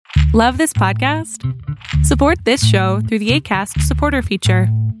Love this podcast? Support this show through the Acast supporter feature.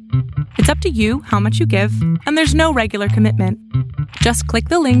 It's up to you how much you give, and there's no regular commitment. Just click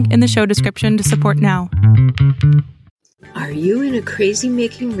the link in the show description to support now. Are you in a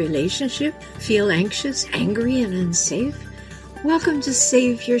crazy-making relationship? Feel anxious, angry, and unsafe? Welcome to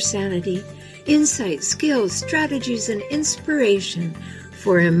Save Your Sanity. Insight, skills, strategies, and inspiration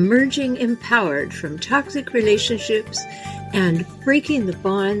for emerging empowered from toxic relationships and breaking the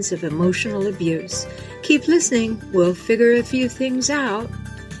bonds of emotional abuse. Keep listening. We'll figure a few things out.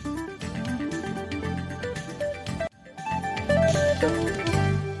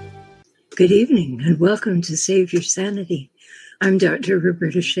 Good evening and welcome to Save Your Sanity. I'm Dr.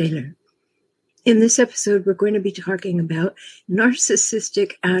 Roberta Shaler. In this episode, we're going to be talking about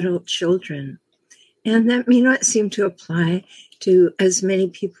narcissistic adult children. And that may not seem to apply to as many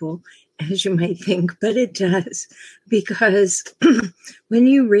people as you might think, but it does, because when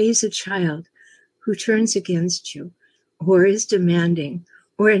you raise a child who turns against you or is demanding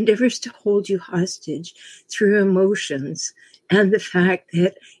or endeavors to hold you hostage through emotions and the fact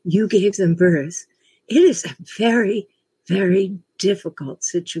that you gave them birth, it is a very, very difficult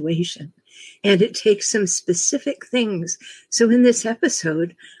situation. And it takes some specific things. So in this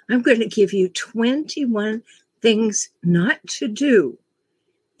episode, I'm going to give you 21 things not to do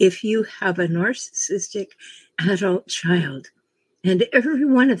if you have a narcissistic adult child. And every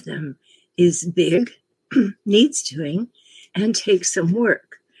one of them is big, needs doing, and takes some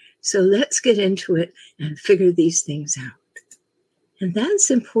work. So let's get into it and figure these things out. And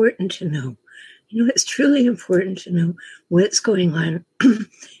that's important to know. You know, it's truly important to know what's going on.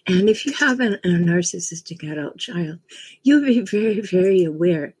 And if you have a narcissistic adult child, you'll be very, very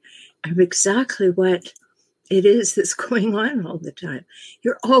aware of exactly what it is that's going on all the time.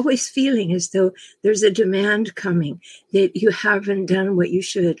 You're always feeling as though there's a demand coming, that you haven't done what you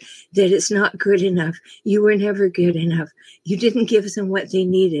should, that it's not good enough. You were never good enough. You didn't give them what they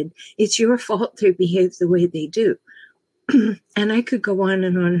needed. It's your fault they behave the way they do. And I could go on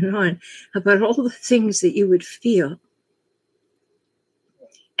and on and on about all the things that you would feel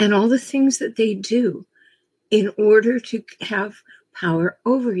and all the things that they do in order to have power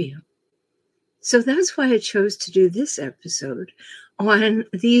over you. So that's why I chose to do this episode on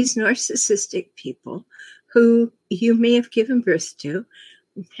these narcissistic people who you may have given birth to,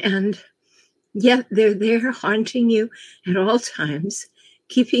 and yet they're there haunting you at all times,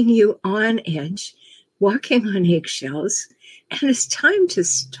 keeping you on edge, walking on eggshells, and it's time to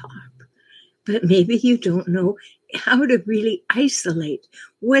stop. But maybe you don't know how to really isolate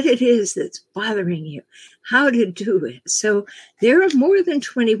what it is that's bothering you, how to do it. So there are more than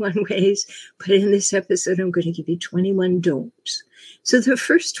 21 ways, but in this episode, I'm going to give you 21 don'ts. So the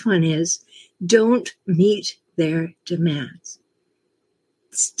first one is don't meet their demands.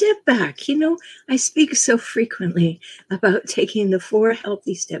 Step back. You know, I speak so frequently about taking the 4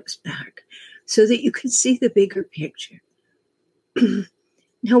 healthy steps back so that you can see the bigger picture.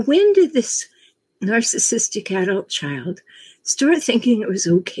 Now, when did this narcissistic adult child start thinking it was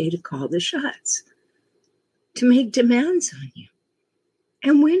okay to call the shots, to make demands on you?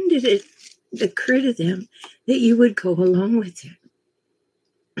 And when did it occur to them that you would go along with it?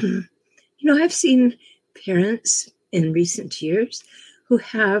 You know, I've seen parents in recent years who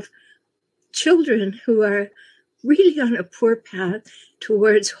have children who are really on a poor path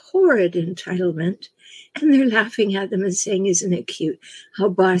towards horrid entitlement, and they're laughing at them and saying, isn't it cute how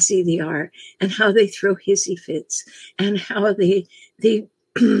bossy they are and how they throw hissy fits and how they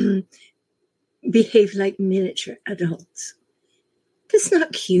behave like miniature adults. That's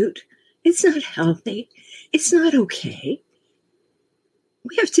not cute. It's not healthy. It's not okay.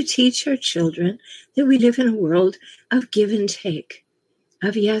 We have to teach our children that we live in a world of give and take,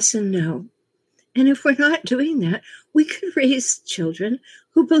 of yes and no. And if we're not doing that, we could raise children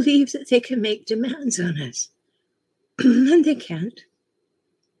who believe that they can make demands on us. And they can't.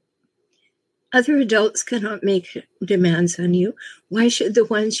 Other adults cannot make demands on you. Why should the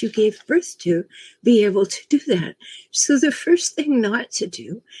ones you gave birth to be able to do that? So the first thing not to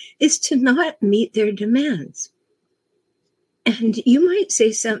do is to not meet their demands. And you might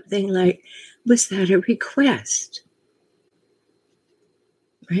say something like, was that a request?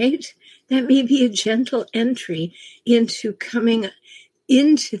 Right? That may be a gentle entry into coming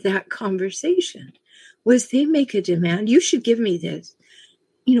into that conversation. Was they make a demand? You should give me this.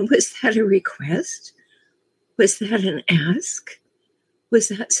 You know, was that a request? Was that an ask? Was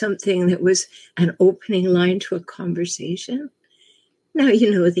that something that was an opening line to a conversation? Now,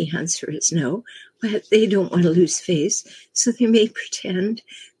 you know the answer is no, but they don't want to lose face, so they may pretend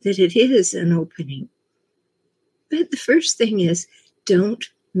that it is an opening. But the first thing is, don't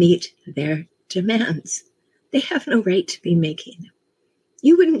meet their demands. They have no right to be making them.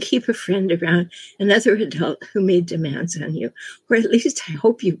 You wouldn't keep a friend around another adult who made demands on you, or at least I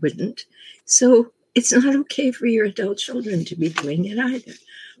hope you wouldn't. So it's not okay for your adult children to be doing it either.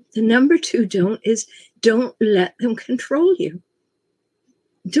 The number 2 don't is don't let them control you.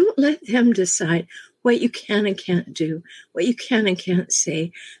 Don't let them decide what you can and can't do, what you can and can't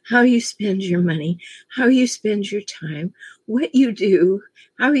say, how you spend your money, how you spend your time, what you do,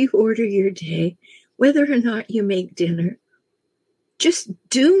 how you order your day, whether or not you make dinner. Just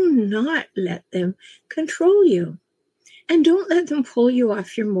do not let them control you. And don't let them pull you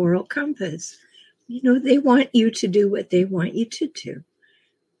off your moral compass. They want you to do what they want you to do.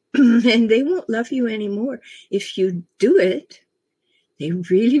 And they won't love you anymore if you do it. They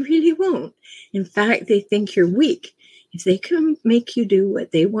really, really won't. In fact, they think you're weak. If they can make you do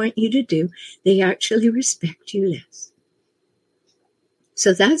what they want you to do, they actually respect you less.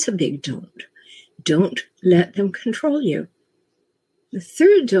 So that's a big don't. Don't let them control you. The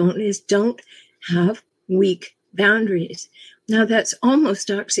third don't is don't have weak boundaries. Now, that's almost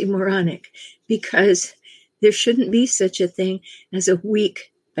oxymoronic because there shouldn't be such a thing as a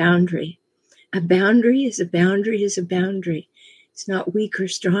weak boundary. A boundary is a boundary is a boundary. It's not weak or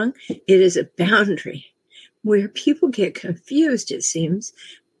strong. It is a boundary. Where people get confused, it seems,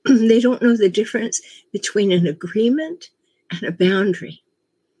 they don't know the difference between an agreement and a boundary.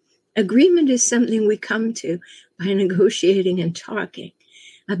 Agreement is something we come to by negotiating and talking.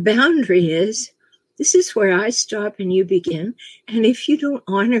 A boundary is, this is where I stop and you begin. And if you don't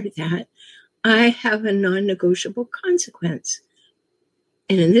honor that, I have a non-negotiable consequence.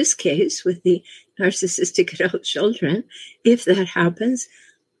 And in this case, with the narcissistic adult children, if that happens,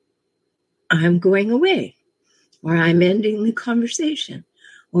 I'm going away, or I'm ending the conversation,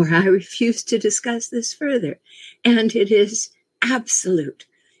 or I refuse to discuss this further. And it is absolute.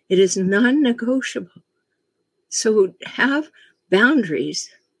 It is non-negotiable. So have boundaries,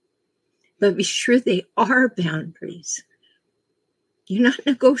 but be sure they are boundaries. You're not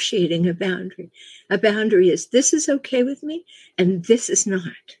negotiating a boundary. A boundary is, this is okay with me, and this is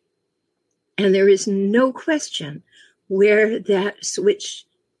not. And there is no question where that switch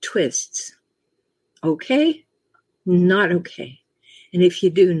twists. Okay, not okay. And if you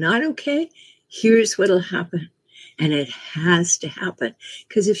do not okay, here's what'll happen. And it has to happen.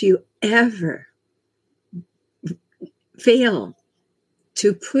 Because if you ever fail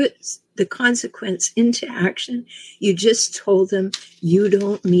to put the consequence into action, you just told them you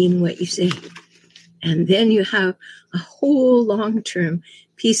don't mean what you say. And then you have a whole long-term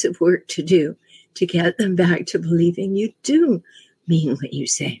piece of work to do to get them back to believing you do mean what you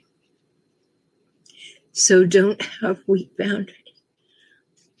say. So don't have weak boundaries.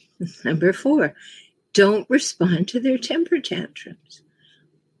 Number 4, don't respond to their temper tantrums.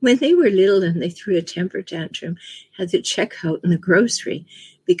 When they were little and they threw a temper tantrum, had to check out in the grocery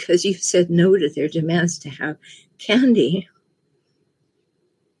because you said no to their demands to have candy,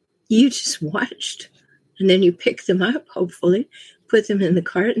 you just watched. And then you picked them up, hopefully, put them in the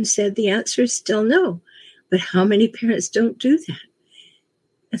cart and said the answer is still no. But how many parents don't do that?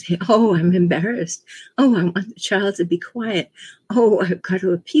 And say, oh, I'm embarrassed. Oh, I want the child to be quiet. Oh, I've got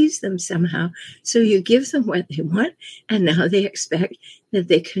to appease them somehow. So you give them what they want, and now they expect that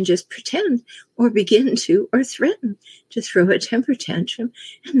they can just pretend or begin to or threaten to throw a temper tantrum,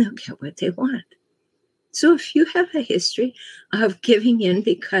 and they'll get what they want. So if you have a history of giving in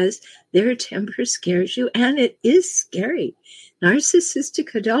because their temper scares you, and it is scary,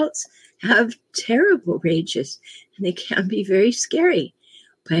 narcissistic adults have terrible rages, and they can be very scary.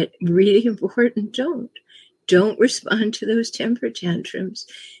 But really important, don't respond to those temper tantrums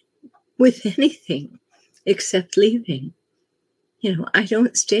with anything except leaving. I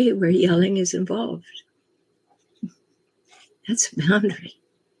don't stay where yelling is involved. That's a boundary.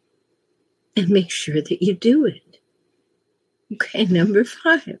 And make sure that you do it. Okay, number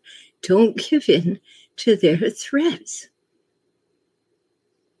 5, don't give in to their threats.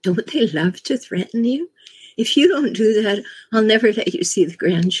 Don't they love to threaten you? If you don't do that, I'll never let you see the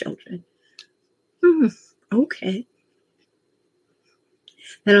grandchildren. Okay.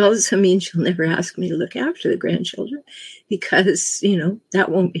 That also means you'll never ask me to look after the grandchildren because, that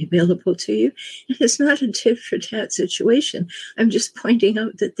won't be available to you. And it's not a tit for tat situation. I'm just pointing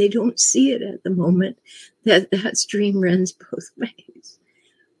out that they don't see it at the moment, that stream runs both ways.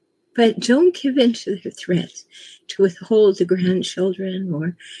 But don't give in to their threats to withhold the grandchildren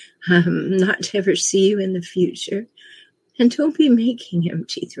or not to ever see you in the future. And don't be making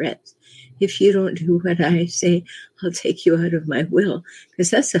empty threats. If you don't do what I say, I'll take you out of my will,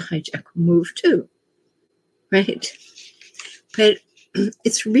 because that's a hijackal move too, right? But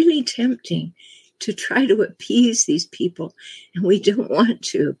it's really tempting to try to appease these people, and we don't want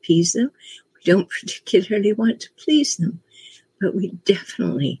to appease them. We don't particularly want to please them, but we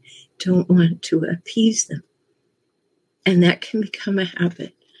definitely don't want to appease them. And that can become a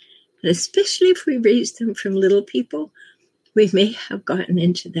habit. And especially if we raise them from little people, we may have gotten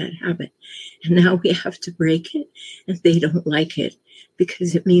into that habit. And now we have to break it, and they don't like it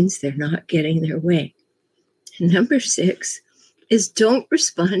because it means they're not getting their way. And number 6 is don't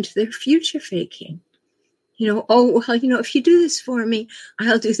respond to their future faking. If you do this for me,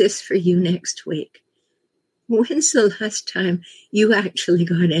 I'll do this for you next week. When's the last time you actually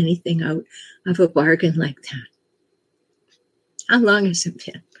got anything out of a bargain like that? How long has it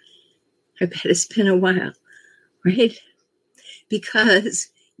been? I bet it's been a while, right? Because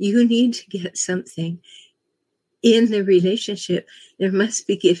you need to get something in the relationship. There must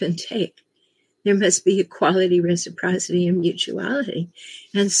be give and take. There must be equality, reciprocity, and mutuality.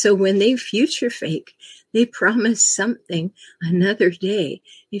 And so when they future fake, they promise something another day.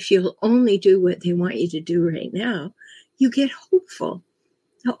 If you'll only do what they want you to do right now, you get hopeful.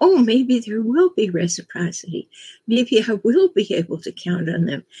 Oh, maybe there will be reciprocity. Maybe I will be able to count on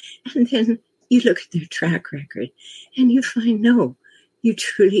them. And then you look at their track record and you find, no, you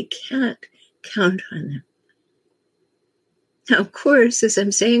truly can't count on them. Now, of course, as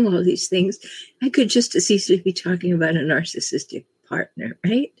I'm saying all these things, I could just as easily be talking about a narcissistic partner,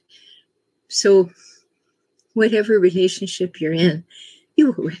 right? So whatever relationship you're in,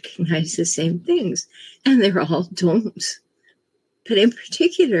 you will recognize the same things, and they're all don'ts. But in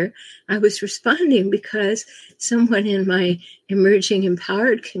particular, I was responding because someone in my emerging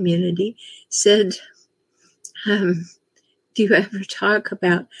empowered community said, do you ever talk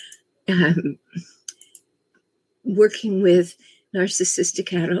about working with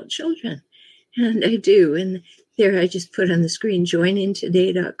narcissistic adult children? And I do. And there I just put on the screen,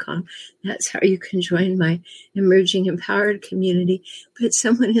 joinintoday.com. That's how you can join my emerging empowered community. But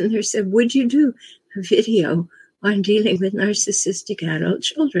someone in there said, would you do a video on dealing with narcissistic adult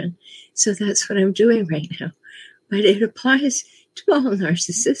children? So that's what I'm doing right now. But it applies to all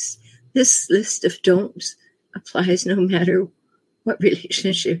narcissists. This list of don'ts applies no matter what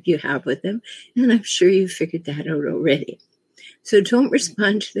relationship you have with them. And I'm sure you figured that out already. So don't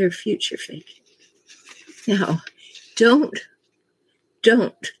respond to their future faking. Now, don't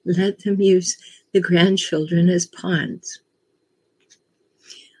let them use the grandchildren as pawns.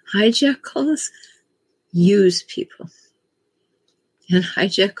 Hijackals use people. And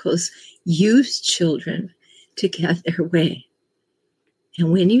hijackals use children to get their way.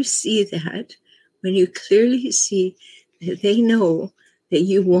 And when you see that, when you clearly see that they know that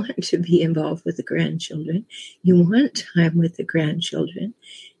you want to be involved with the grandchildren, you want time with the grandchildren,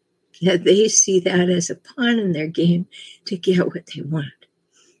 that they see that as a pawn in their game to get what they want.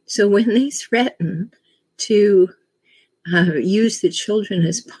 So when they threaten to use the children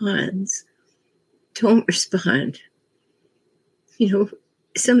as pawns, don't respond.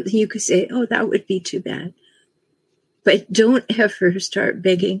 Something you could say, oh, that would be too bad. But don't ever start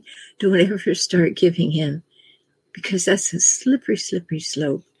begging. Don't ever start giving in, because that's a slippery, slippery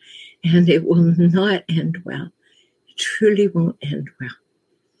slope, and it will not end well. It truly won't end well.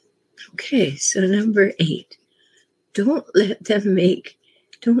 Okay, so number 8, don't let them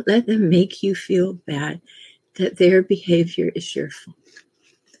make you feel bad that their behavior is your fault,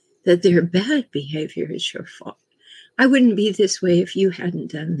 that their bad behavior is your fault. I wouldn't be this way if you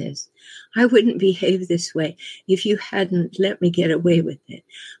hadn't done this. I wouldn't behave this way if you hadn't let me get away with it.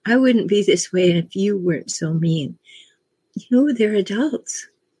 I wouldn't be this way if you weren't so mean. They're adults.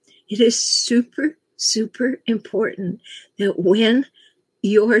 It is super, super important that when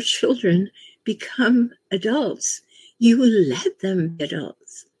your children become adults, you let them be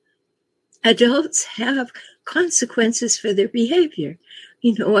adults. Adults have consequences for their behavior.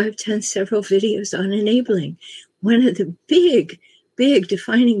 I've done several videos on enabling. One of the big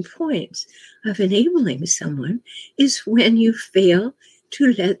defining points of enabling someone is when you fail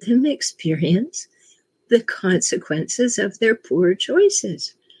to let them experience the consequences of their poor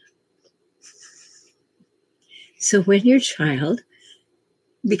choices. So when your child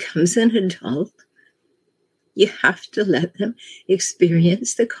becomes an adult, you have to let them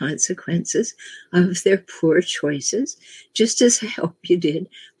experience the consequences of their poor choices, just as I hope you did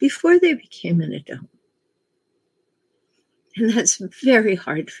before they became an adult. And that's very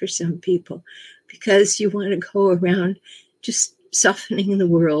hard for some people, because you want to go around just softening the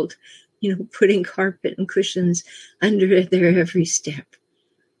world, putting carpet and cushions under their every step.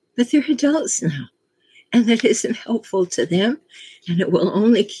 But they're adults now, and that isn't helpful to them, and it will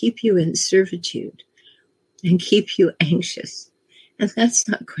only keep you in servitude and keep you anxious. And that's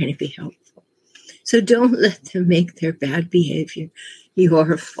not going to be helpful. So don't let them make their bad behavior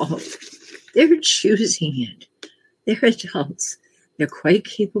your fault. They're choosing it. They're adults. They're quite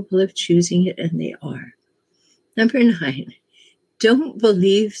capable of choosing it, and they are. Number 9, don't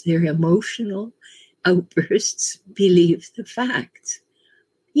believe their emotional outbursts. Believe the facts.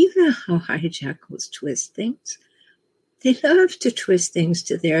 You know how hijackals twist things. They love to twist things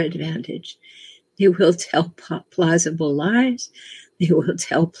to their advantage. They will tell plausible lies. They will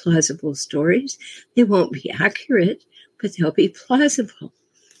tell plausible stories. They won't be accurate, but they'll be plausible.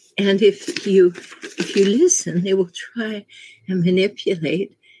 And if you listen, they will try and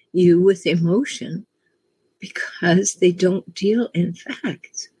manipulate you with emotion because they don't deal in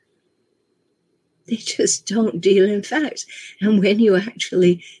facts. They just don't deal in facts. And when you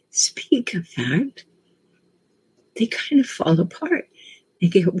actually speak a fact, they kind of fall apart. They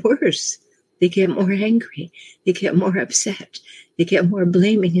get worse. They get more angry. They get more upset. They get more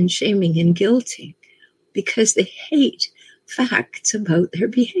blaming and shaming and guilty because they hate facts about their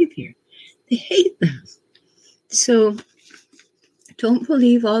behavior. They hate them. So don't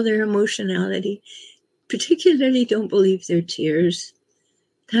believe all their emotionality. Particularly don't believe their tears.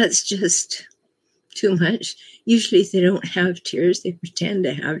 That's just too much. Usually they don't have tears. They pretend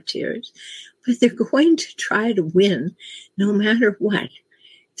to have tears. But they're going to try to win no matter what.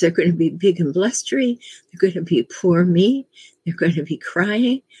 If they're going to be big and blustery, they're going to be poor me, they're going to be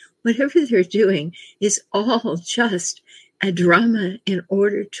crying. Whatever they're doing is all just a drama in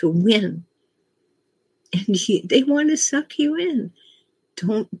order to win. And they want to suck you in.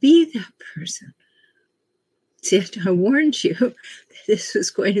 Don't be that person. See, I warned you that this was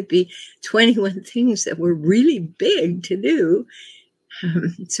going to be 21 things that were really big to do.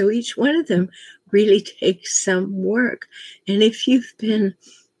 So each one of them really takes some work. And if you've been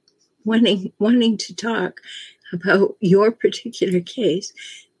wanting to talk about your particular case,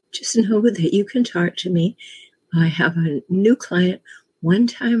 just know that you can talk to me. I have a new client,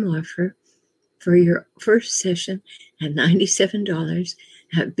 one-time offer for your first session at $97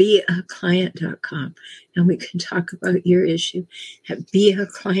 at beaclient.com. And we can talk about your issue at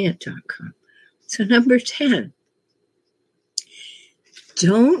beaclient.com. So number 10,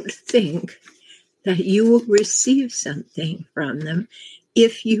 don't think that you will receive something from them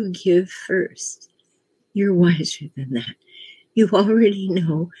if you give first. You're wiser than that. You already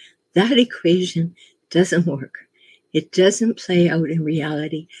know that equation doesn't work. It doesn't play out in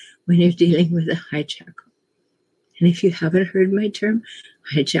reality when you're dealing with a hijackal. And if you haven't heard my term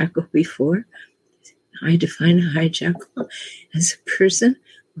hijackal before, I define a hijackal as a person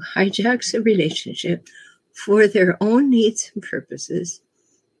who hijacks a relationship for their own needs and purposes,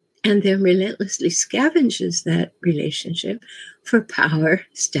 and then relentlessly scavenges that relationship for power,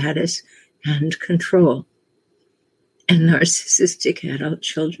 status, and control. And narcissistic adult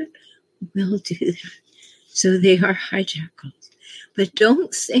children will do that. So they are hijackals. But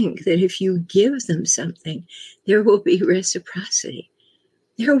don't think that if you give them something, there will be reciprocity.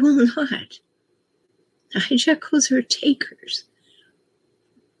 There will not. Hijackals are takers.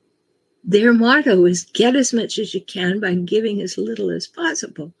 Their motto is get as much as you can by giving as little as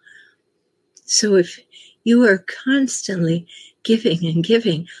possible. So if you are constantly giving and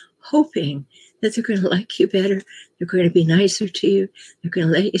giving, hoping that they're going to like you better, they're going to be nicer to you, they're going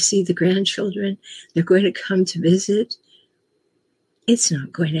to let you see the grandchildren, they're going to come to visit, it's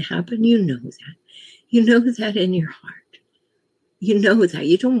not going to happen. You know that. You know that in your heart. You know that.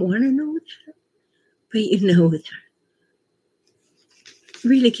 You don't want to know that, but you know that.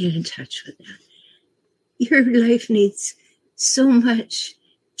 Really get in touch with that. Your life needs so much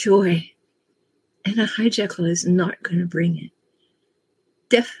joy, and a hijackal is not going to bring it.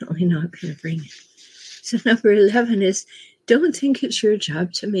 Definitely not going to bring it. So number 11 is don't think it's your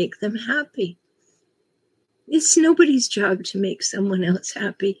job to make them happy. It's nobody's job to make someone else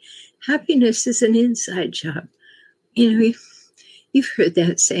happy. Happiness is an inside job. You know, you've heard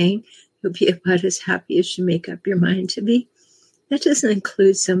that saying, you'll be about as happy as you make up your mind to be. That doesn't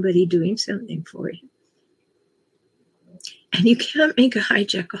include somebody doing something for you. And you can't make a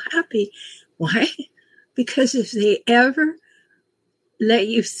hijackal happy. Why? Because if they ever let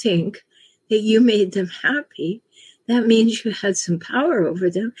you think that you made them happy, that means you had some power over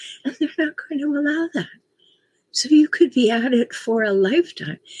them, and they're not going to allow that. So you could be at it for a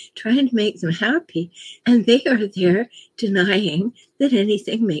lifetime, trying to make them happy, and they are there denying that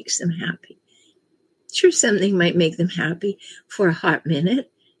anything makes them happy. Sure, something might make them happy for a hot minute.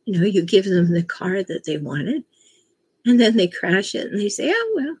 You know, you give them the car that they wanted, and then they crash it, and they say,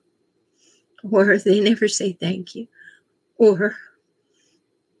 oh, well. Or they never say thank you. Or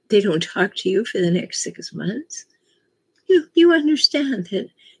they don't talk to you for the next 6 months. You understand that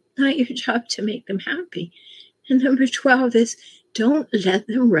not your job to make them happy. And number 12 is don't let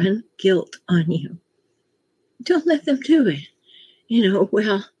them run guilt on you. Don't let them do it.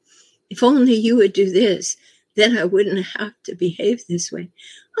 Well, if only you would do this, then I wouldn't have to behave this way.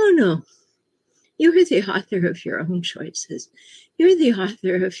 Oh, no. You're the author of your own choices. You're the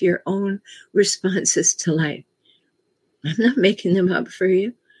author of your own responses to life. I'm not making them up for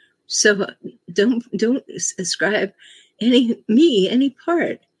you. So don't ascribe any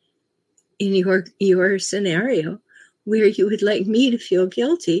part in your scenario where you would like me to feel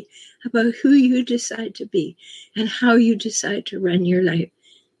guilty about who you decide to be and how you decide to run your life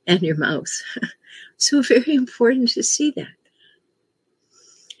and your mouth. So very important to see that.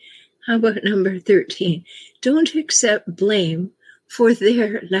 How about number 13? Don't accept blame for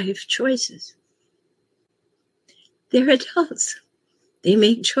their life choices. They're adults. They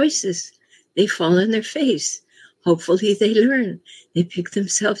make choices. They fall on their face. Hopefully they learn. They pick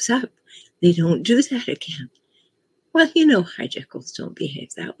themselves up. They don't do that again. Well, hijackals don't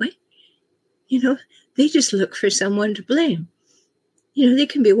behave that way. They just look for someone to blame. They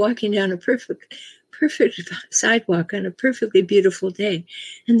can be walking down a perfect sidewalk on a perfectly beautiful day,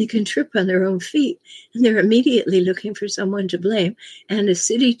 and they can trip on their own feet, and they're immediately looking for someone to blame and a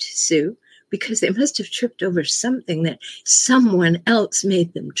city to sue because they must have tripped over something that someone else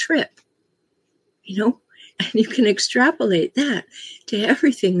made them trip. And you can extrapolate that to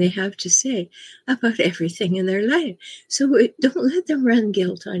everything they have to say about everything in their life. So don't let them run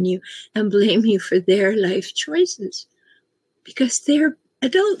guilt on you and blame you for their life choices, because they're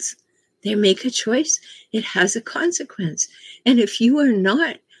adults. They make a choice. It has a consequence. And if you are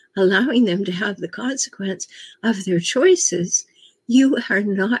not allowing them to have the consequence of their choices, you are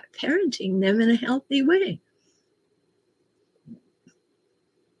not parenting them in a healthy way.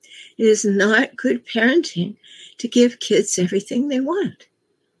 It is not good parenting to give kids everything they want.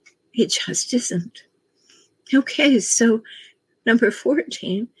 It just isn't. Okay, so number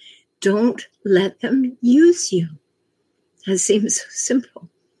 14, don't let them use you. That seems so simple.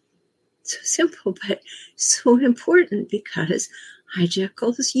 So simple, but so important, because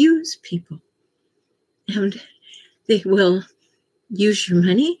hijackals use people. And they will use your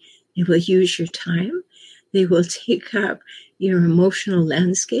money. They will use your time. They will take up your emotional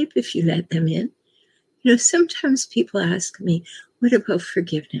landscape if you let them in. Sometimes people ask me, what about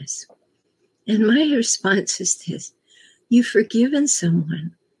forgiveness? And my response is this: you've forgiven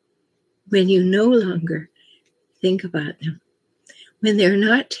someone when you no longer think about them, when they're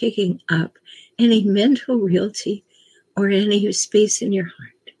not taking up any mental realty or any space in your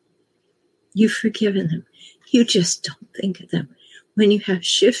heart. You've forgiven them. You just don't think of them. When you have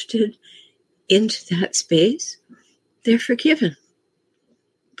shifted into that space, they're forgiven.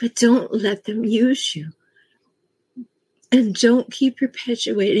 But don't let them use you. And don't keep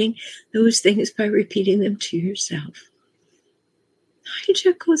perpetuating those things by repeating them to yourself.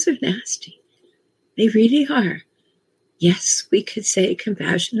 Hijackals are nasty. They really are. Yes, we could say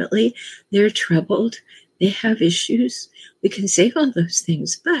compassionately, they're troubled, they have issues. We can say all those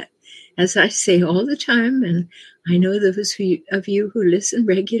things. But as I say all the time, and I know those of you who listen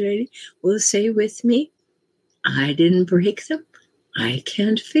regularly will say with me, I didn't break them. I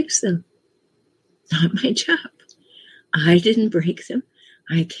can't fix them. Not my job. I didn't break them.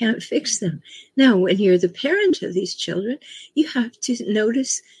 I can't fix them. Now, when you're the parent of these children, you have to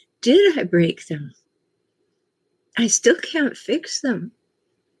notice, did I break them? I still can't fix them,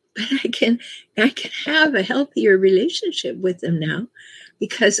 but I can have a healthier relationship with them now,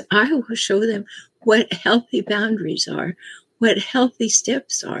 because I will show them what healthy boundaries are, what healthy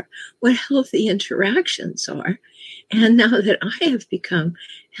steps are, what healthy interactions are. And now that I have become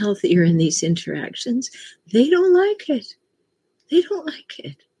healthier in these interactions, they don't like it. They don't like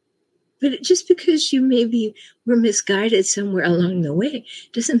it. But just because you maybe were misguided somewhere along the way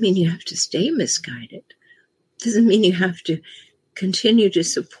doesn't mean you have to stay misguided. Doesn't mean you have to continue to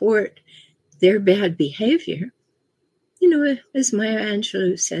support their bad behavior. As Maya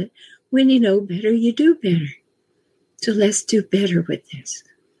Angelou said, when you know better, you do better. So let's do better with this.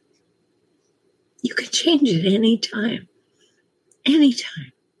 You can change it anytime.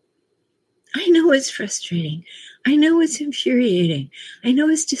 Anytime. I know it's frustrating. I know it's infuriating. I know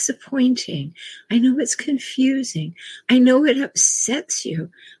it's disappointing. I know it's confusing. I know it upsets you.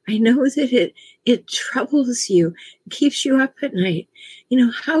 I know that it troubles you, keeps you up at night.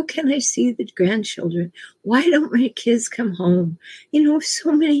 How can I see the grandchildren? Why don't my kids come home?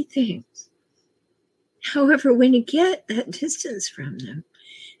 So many things. However, when you get that distance from them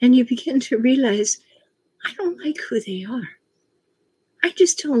and you begin to realize, I don't like who they are. I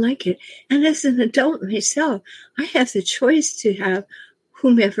just don't like it. And as an adult myself, I have the choice to have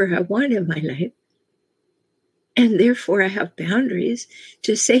whomever I want in my life. And therefore, I have boundaries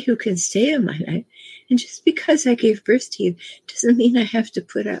to say who can stay in my life. And just because I gave birth to you doesn't mean I have to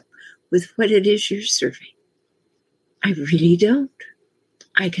put up with what it is you're serving. I really don't.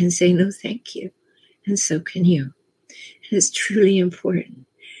 I can say no, thank you. And so can you. And it's truly important.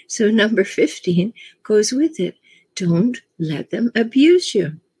 So number 15 goes with it. Don't let them abuse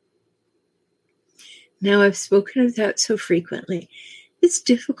you. Now, I've spoken of that so frequently. It's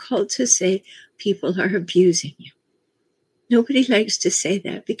difficult to say people are abusing you. Nobody likes to say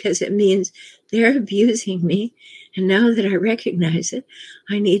that because it means they're abusing me. And now that I recognize it,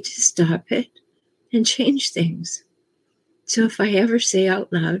 I need to stop it and change things. So if I ever say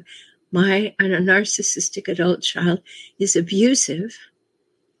out loud, a narcissistic adult child is abusive,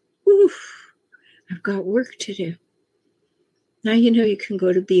 I've got work to do. Now, you can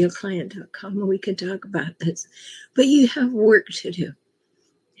go to beaclient.com and we can talk about this, but you have work to do.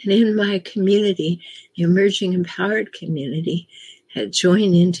 And in my community, the Emerging Empowered community at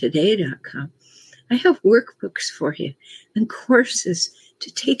joinintoday.com, I have workbooks for you and courses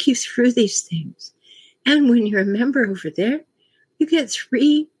to take you through these things. And when you're a member over there, you get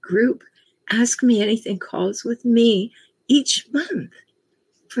 3 group Ask Me Anything calls with me each month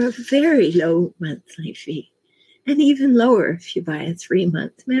for a very low monthly fee, and even lower if you buy a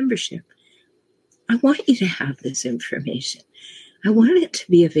 3-month membership. I want you to have this information. I want it to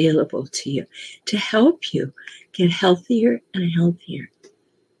be available to you to help you get healthier and healthier.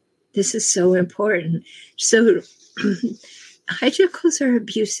 This is so important. So hijackals are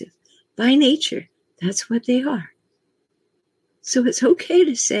abusive by nature. That's what they are. So it's okay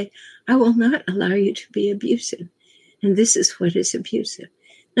to say, I will not allow you to be abusive. And this is what is abusive.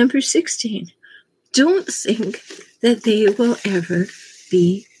 Number 16, don't think that they will ever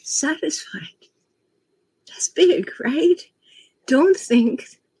be satisfied. That's big, right? Don't think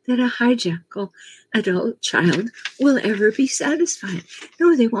that a hijackal adult child will ever be satisfied.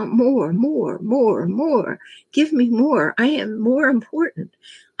 No, they want more, more, more, more. Give me more. I am more important.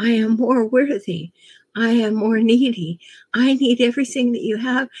 I am more worthy. I am more needy. I need everything that you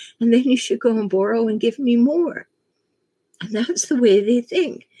have, and then you should go and borrow and give me more. And that's the way they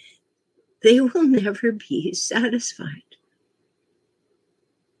think. They will never be satisfied.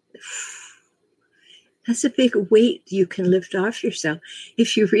 That's a big weight you can lift off yourself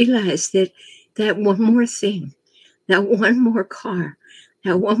if you realize that one more thing, that one more car,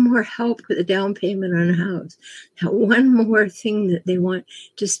 that one more help with a down payment on a house, that one more thing that they want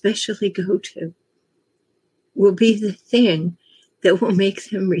to specially go to will be the thing that will make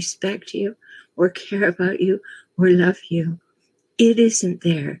them respect you or care about you or love you. It isn't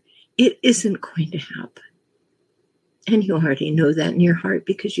there. It isn't going to happen. And you already know that in your heart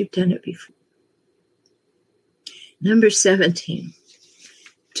because you've done it before. Number 17,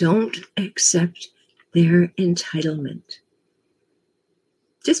 don't accept their entitlement.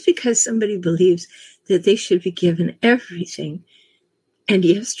 Just because somebody believes that they should be given everything and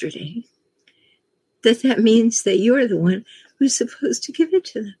yesterday, that means that you're the one who's supposed to give it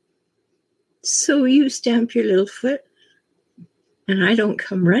to them. So you stamp your little foot and I don't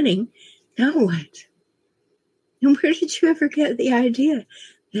come running. Now what? And where did you ever get the idea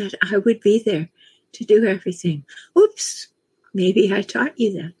that I would be there to do everything? Oops, maybe I taught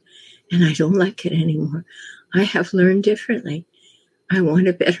you that and I don't like it anymore. I have learned differently. I want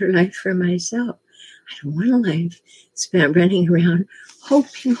a better life for myself. I don't want a life spent running around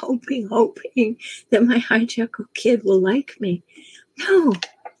hoping that my hijackal kid will like me. No,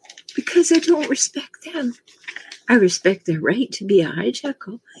 because I don't respect them. I respect their right to be a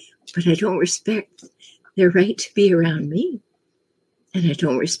hijackal, but I don't respect their right to be around me. And I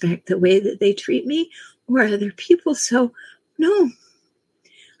don't respect the way that they treat me or other people. So, no,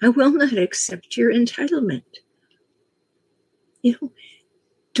 I will not accept your entitlement.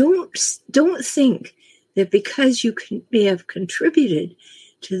 Don't think that because you may have contributed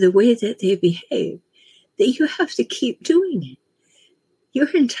to the way that they behave, that you have to keep doing it.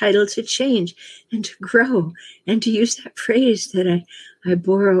 You're entitled to change and to grow and to use that phrase that I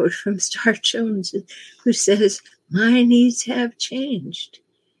borrowed from Star Jones, who says, my needs have changed.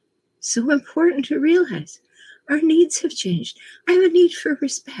 So important to realize our needs have changed. I have a need for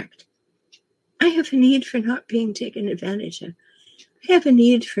respect. I have a need for not being taken advantage of. I have a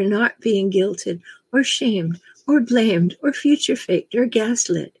need for not being guilted or shamed or blamed or future faked or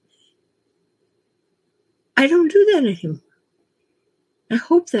gaslit. I don't do that anymore. I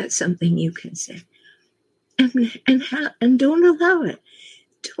hope that's something you can say. And don't allow it.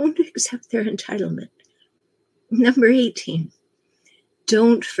 Don't accept their entitlement. Number 18,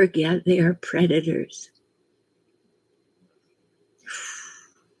 Don't forget they are predators.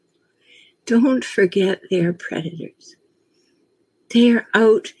 Don't forget they are predators. They are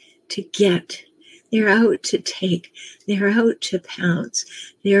out to get. They're out to take. They're out to pounce.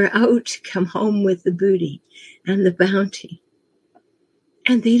 They're out to come home with the booty and the bounty.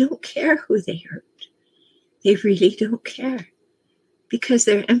 And they don't care who they hurt. They really don't care because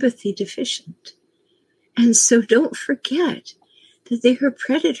they're empathy deficient. And so don't forget that they are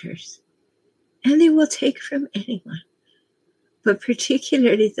predators and they will take from anyone. But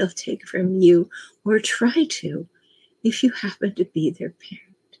particularly they'll take from you or try to if you happen to be their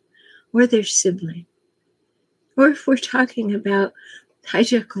parent or their sibling. Or if we're talking about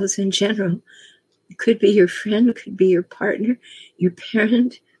hijackals in general, it could be your friend, could be your partner, your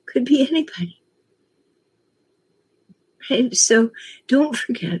parent, could be anybody. Right? So don't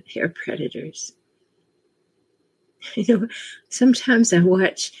forget they're predators. Sometimes I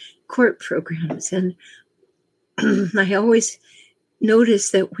watch court programs and I always notice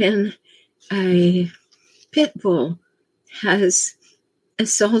that when a pit bull has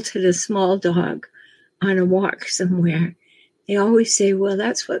assaulted a small dog on a walk somewhere, they always say, well,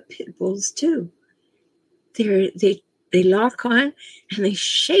 that's what pit bulls do. They lock on and they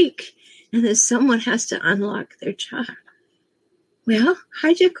shake, and then someone has to unlock their jaw. Well,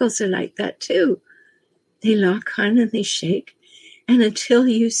 hijackals are like that too. They lock on and they shake, and until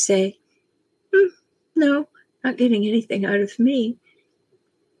you say, no, not getting anything out of me,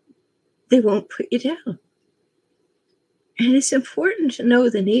 they won't put you down. And it's important to know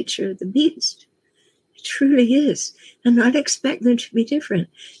the nature of the beast. It truly is. And not expect them to be different.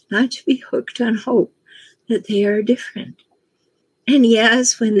 Not to be hooked on hope that they are different. And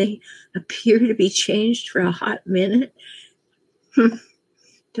yes, when they appear to be changed for a hot minute,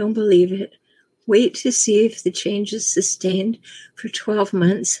 don't believe it. Wait to see if the change is sustained for 12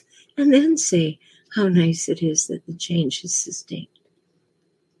 months and then say how nice it is that the change is sustained.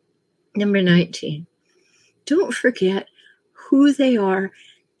 Number 19, don't forget who they are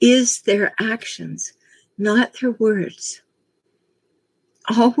is their actions, not their words.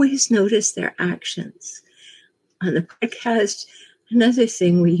 Always notice their actions. On the podcast, another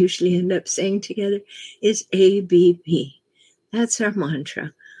thing we usually end up saying together is ABB. That's our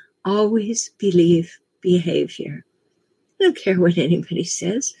mantra. Always believe behavior. I don't care what anybody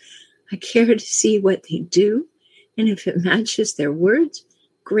says. I care to see what they do. And if it matches their words,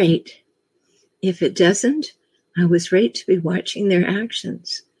 great. If it doesn't, I was right to be watching their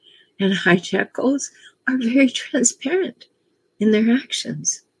actions. And hijackals are very transparent in their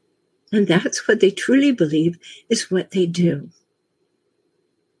actions. And that's what they truly believe is what they do.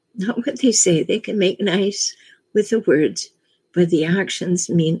 Not what they say. They can make nice with the words, but the actions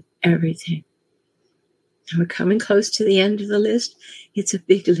mean everything. Now we're coming close to the end of the list. It's a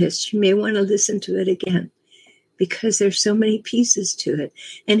big list. You may want to listen to it again because there's so many pieces to it.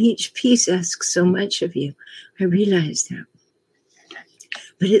 And each piece asks so much of you. I realize that.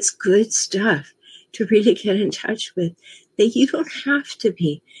 But it's good stuff to really get in touch with, that you don't have to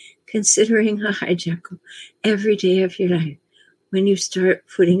be considering a hijackal every day of your life when you start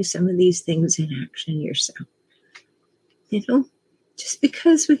putting some of these things in action yourself. Just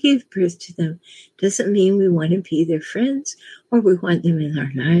because we gave birth to them doesn't mean we want to be their friends or we want them in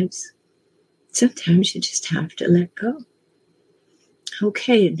our lives. Sometimes you just have to let go.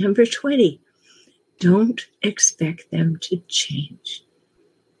 Okay, number 20. Don't expect them to change.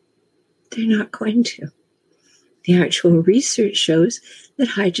 They're not going to. The actual research shows that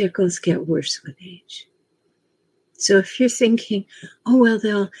hijackals get worse with age. So if you're thinking, oh, well,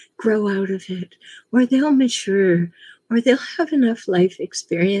 they'll grow out of it, or they'll mature, or they'll have enough life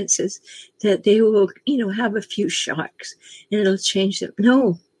experiences that they will, have a few shocks and it'll change them.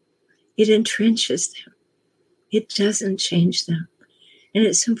 No, it entrenches them. It doesn't change them. And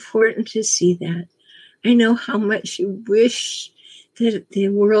it's important to see that. I know how much you wish that the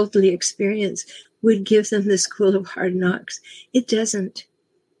worldly experience would give them the school of hard knocks. It doesn't.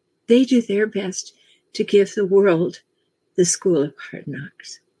 They do their best to give the world the school of hard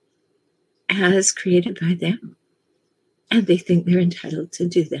knocks as created by them. And they think they're entitled to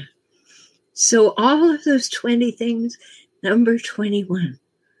do that. So all of those 20 things, number 21,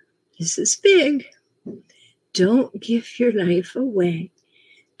 this is big. Don't give your life away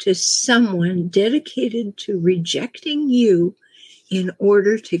to someone dedicated to rejecting you in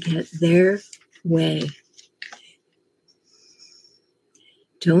order to get their way.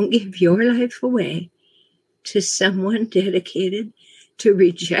 Don't give your life away to someone dedicated to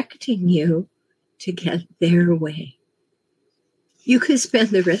rejecting you to get their way. You could spend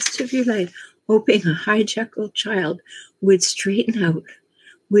the rest of your life hoping a hijackal child would straighten out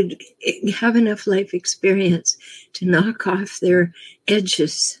would have enough life experience to knock off their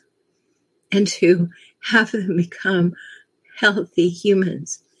edges and to have them become healthy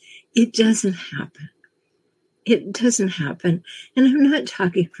humans. It doesn't happen. It doesn't happen. And I'm not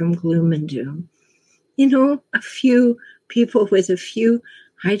talking from gloom and doom. You know, a few people with a few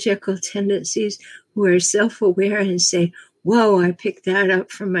hijackal tendencies who are self-aware and say, whoa, I picked that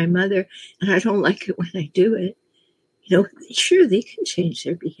up from my mother and I don't like it when I do it. You know, sure, they can change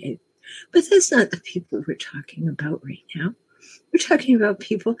their behavior. But that's not the people we're talking about right now. We're talking about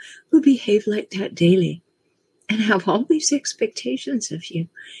people who behave like that daily and have all these expectations of you,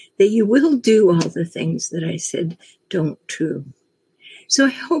 that you will do all the things that I said don't do. So I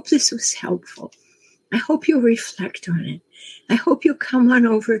hope this was helpful. I hope you'll reflect on it. I hope you'll come on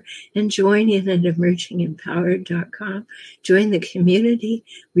over and join in at emergingempowered.com. Join the community,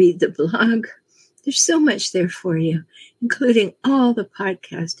 read the blog. There's so much there for you, including all the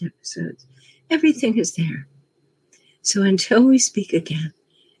podcast episodes. Everything is there. So until we speak again,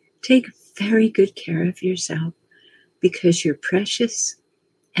 take very good care of yourself because you're precious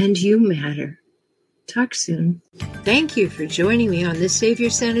and you matter. Talk soon. Thank you for joining me on the Save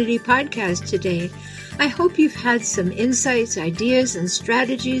Your Sanity podcast today. I hope you've had some insights, ideas, and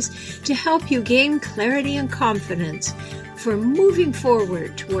strategies to help you gain clarity and confidence for moving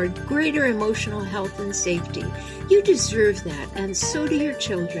forward toward greater emotional health and safety. You deserve that, and so do your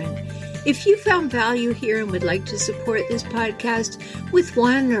children. If you found value here and would like to support this podcast with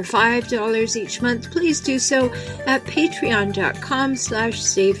 $1 or $5 each month, please do so at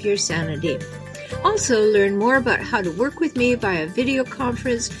patreon.com/saveyoursanity. Also, learn more about how to work with me via video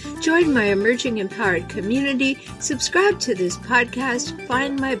conference, join my Emerging Empowered community, subscribe to this podcast,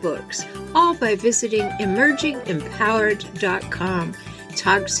 find my books, all by visiting emergingempowered.com.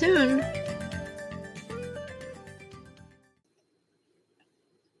 Talk soon.